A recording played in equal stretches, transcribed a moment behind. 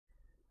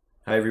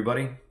Hi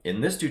everybody.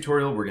 In this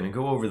tutorial we're going to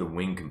go over the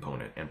wing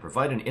component and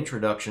provide an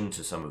introduction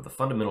to some of the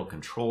fundamental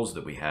controls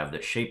that we have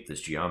that shape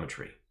this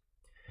geometry.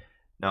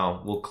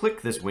 Now we'll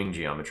click this wing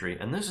geometry,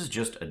 and this is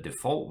just a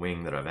default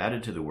wing that I've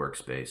added to the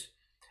workspace,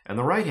 and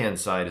the right hand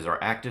side is our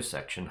active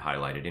section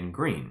highlighted in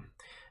green.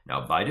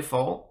 Now by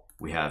default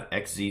we have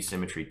XZ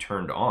symmetry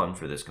turned on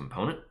for this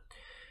component,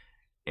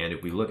 and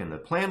if we look in the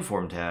plan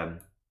form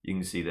tab you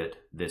can see that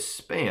this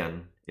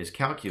span is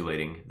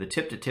calculating the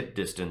tip-to-tip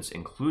distance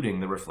including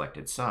the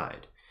reflected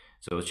side.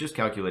 So it's just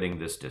calculating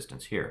this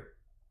distance here.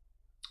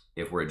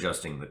 If we're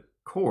adjusting the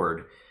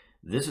chord,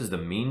 this is the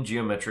mean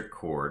geometric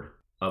chord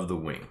of the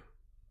wing.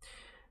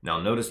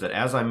 Now notice that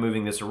as I'm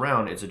moving this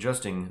around, it's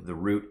adjusting the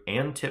root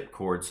and tip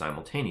chord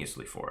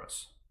simultaneously for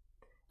us.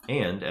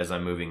 And as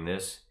I'm moving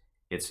this,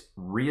 it's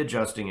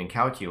readjusting and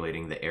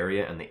calculating the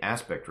area and the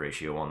aspect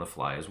ratio on the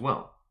fly as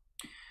well.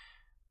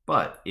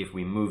 But if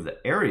we move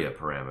the area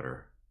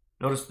parameter,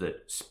 notice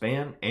that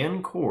span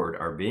and chord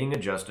are being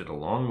adjusted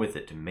along with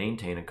it to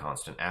maintain a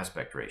constant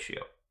aspect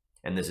ratio.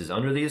 And this is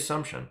under the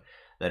assumption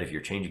that if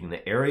you're changing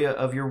the area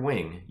of your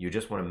wing, you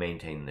just want to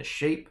maintain the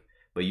shape,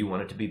 but you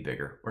want it to be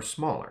bigger or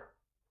smaller.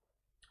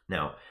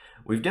 Now,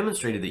 we've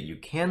demonstrated that you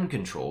can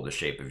control the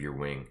shape of your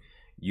wing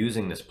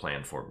using this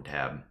plan form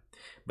tab,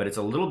 but it's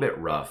a little bit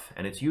rough,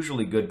 and it's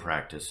usually good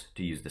practice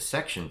to use the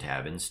section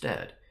tab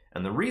instead.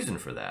 And the reason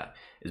for that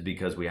is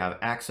because we have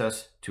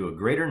access to a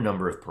greater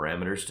number of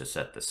parameters to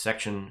set the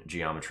section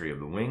geometry of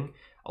the wing,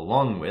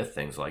 along with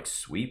things like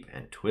sweep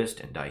and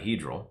twist and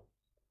dihedral.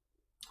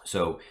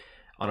 So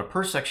on a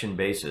per section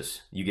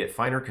basis, you get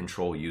finer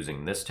control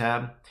using this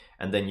tab,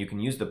 and then you can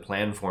use the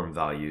plan form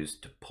values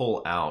to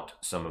pull out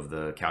some of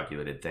the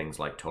calculated things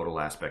like total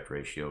aspect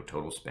ratio,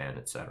 total span,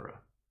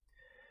 etc.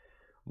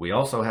 We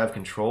also have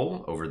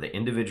control over the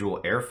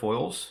individual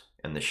airfoils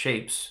and the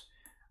shapes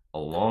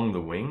along the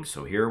wing.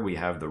 So here we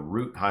have the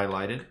root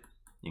highlighted.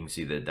 You can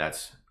see that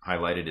that's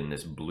highlighted in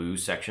this blue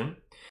section.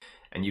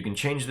 And you can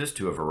change this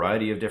to a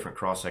variety of different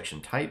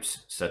cross-section types,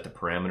 set the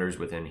parameters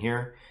within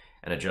here,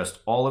 and adjust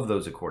all of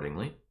those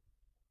accordingly.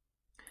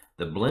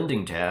 The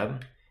blending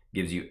tab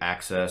gives you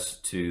access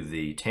to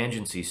the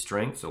tangency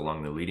strengths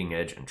along the leading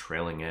edge and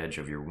trailing edge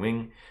of your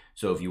wing.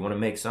 So if you want to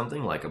make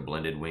something like a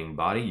blended wing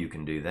body, you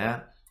can do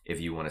that. If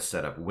you want to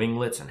set up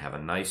winglets and have a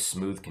nice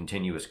smooth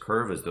continuous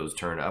curve as those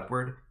turn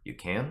upward, you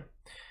can.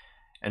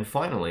 And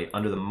finally,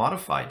 under the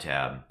Modify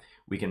tab,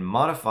 we can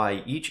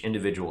modify each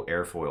individual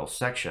airfoil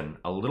section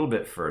a little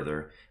bit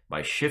further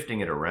by shifting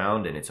it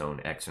around in its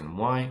own X and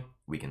Y.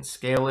 We can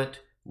scale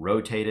it,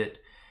 rotate it.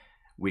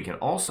 We can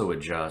also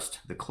adjust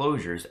the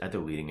closures at the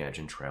leading edge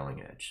and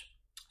trailing edge.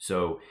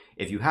 So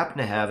if you happen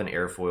to have an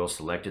airfoil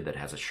selected that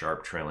has a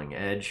sharp trailing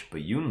edge,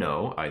 but you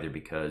know, either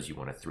because you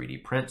want to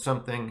 3D print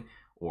something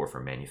or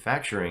for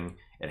manufacturing,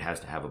 it has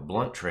to have a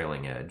blunt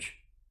trailing edge,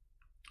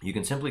 you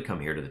can simply come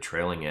here to the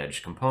trailing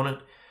edge component,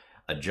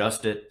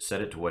 adjust it,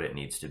 set it to what it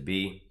needs to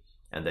be,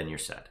 and then you're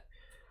set.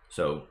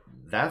 So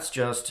that's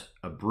just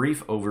a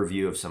brief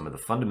overview of some of the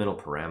fundamental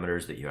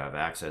parameters that you have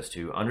access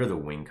to under the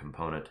wing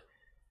component.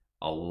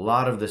 A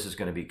lot of this is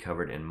going to be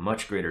covered in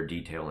much greater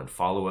detail in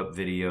follow-up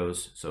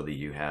videos so that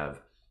you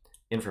have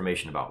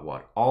information about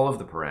what all of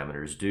the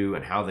parameters do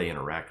and how they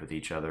interact with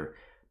each other.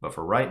 But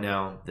for right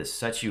now, this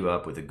sets you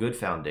up with a good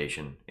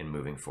foundation in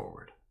moving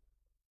forward.